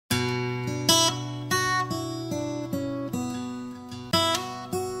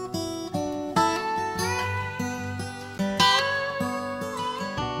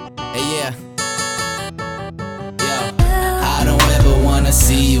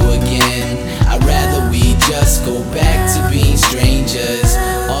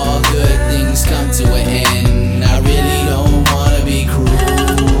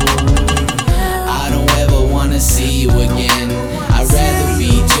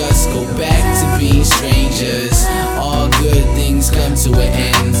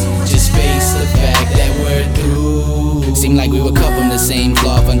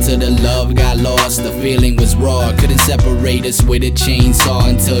raw, couldn't separate us with a chainsaw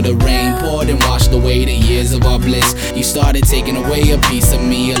until the rain poured and washed away the years of our bliss. You started taking away a piece of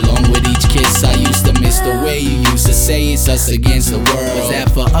me along with each kiss. I used to miss the way you used to say it's us against the world. Was that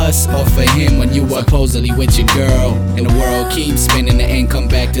for us or for him when you were supposedly with your girl? And the world keeps spinning, the end come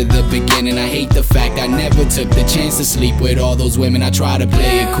back to the beginning. I hate the fact I never took the chance to sleep with all those women. I try to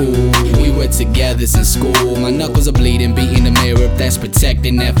play it cool, we were together since school. My knuckles are bleeding, beating the mirror that's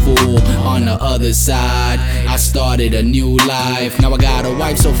protecting that fool. On the other side, I started a new life. Now I got a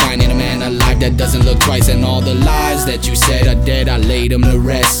wife so fine and a man alive that doesn't look twice. And all the lies that you said are dead, I laid them to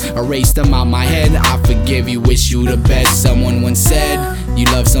rest, erased them out my head. I forgive you, wish you the best. Someone once said, you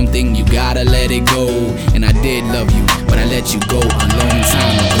love something, you gotta let it go. And I did love you, but I let you go a long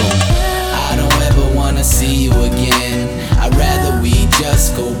time ago. I don't ever wanna see you again. I'd rather we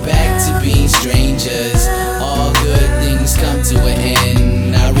just go back to being strangers. All good things come to an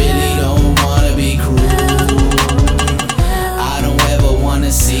end. I really don't wanna be cruel. I don't ever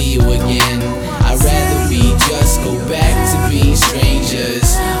wanna see you again. I'd rather we just go back to being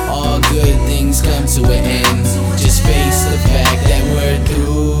strangers. All good things come to an end. Just face the fact that we're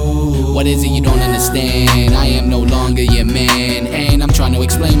through. What is it you don't understand? I am no longer your man, and I'm trying to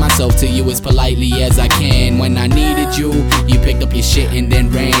explain myself to you as politely as I can. When I needed you, you picked up your shit and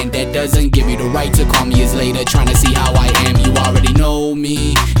then ran. That doesn't give you the right to call me years later, trying to see how I am. You already know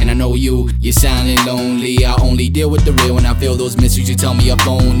me, and I know you. You're sounding lonely. I only deal with the real when I feel those mysteries you tell me are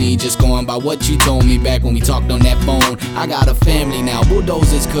phony. Just going by what you told me back when we talked on that phone. I got a family now,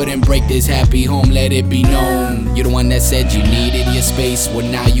 bulldozers couldn't break this happy home, let it be known. You're the one that said you needed your space, well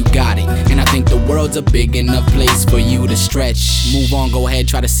now you got it. And I think the world's a big enough place for you to stretch. Move on, go ahead,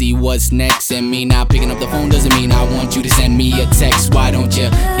 try to see what's next. And me not picking up the phone doesn't mean I want you to send me a text. Why don't you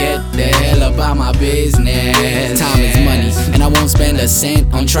get the hell about my business? Time is money, and I won't spend a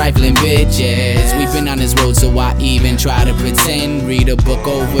cent on trifling bitches. We've been on this road, so I even try to pretend. Read a book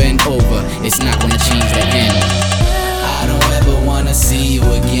over and over, it's not gonna change the end. I don't ever wanna see you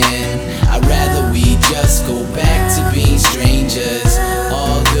again. I'd rather we just go back to being strangers.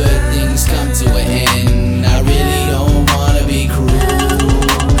 All good things come to an end.